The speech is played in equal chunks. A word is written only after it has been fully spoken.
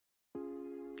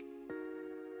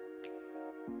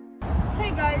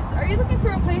Hey guys, are you looking for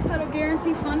a place that'll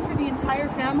guarantee fun for the entire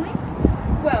family?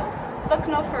 Well, look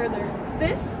no further.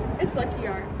 This is Lucky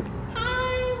Art.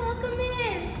 Hi, welcome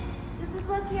in. This is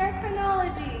Lucky Art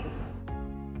Crayonology.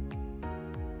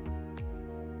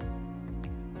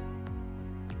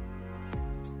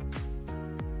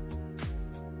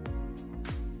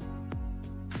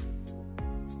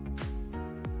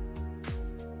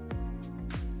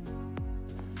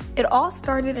 It all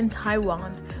started in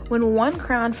Taiwan, when one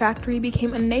crayon factory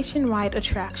became a nationwide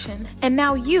attraction, and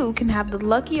now you can have the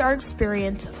Lucky Art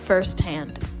experience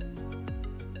firsthand.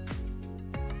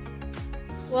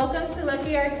 Welcome to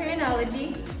Lucky Art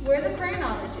Crayonology. We're the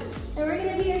Crayonologists. And we're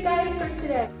going to be your guides for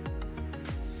today.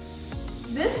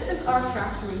 This is our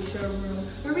factory showroom,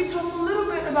 where we talk a little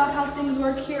bit about how things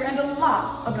work here and a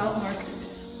lot about markers.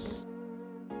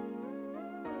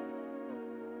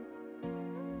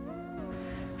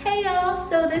 Hey y'all,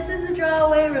 so this is the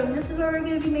drawaway room. This is where we're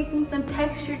going to be making some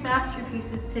textured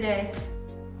masterpieces today.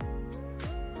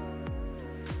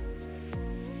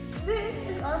 This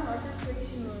is our marker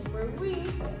creation room, where we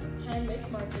hand make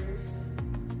markers.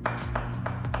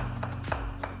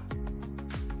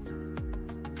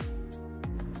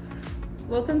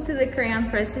 Welcome to the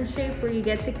crayon press and shape, where you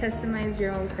get to customize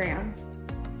your own crayons.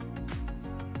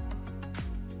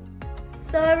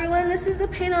 So everyone, this is the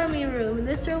paint on me room. In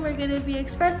this room, we're going to be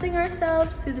expressing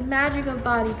ourselves through the magic of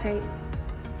body paint.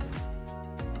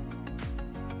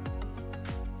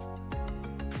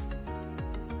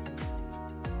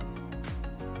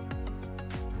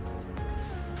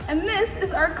 And this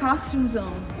is our costume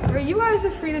zone, where you guys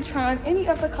are free to try on any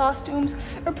of the costumes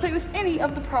or play with any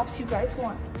of the props you guys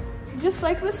want. Just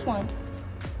like this one.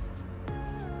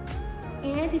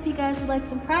 And if you guys would like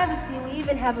some privacy, we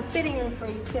even have a fitting room for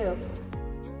you too.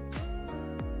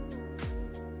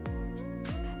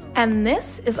 And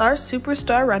this is our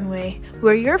superstar runway,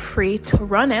 where you're free to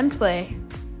run and play.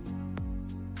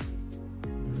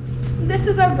 This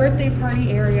is our birthday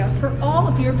party area for all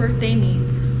of your birthday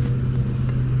needs.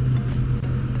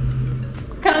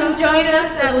 Come join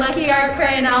us at Lucky Art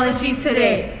Crayonology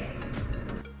today.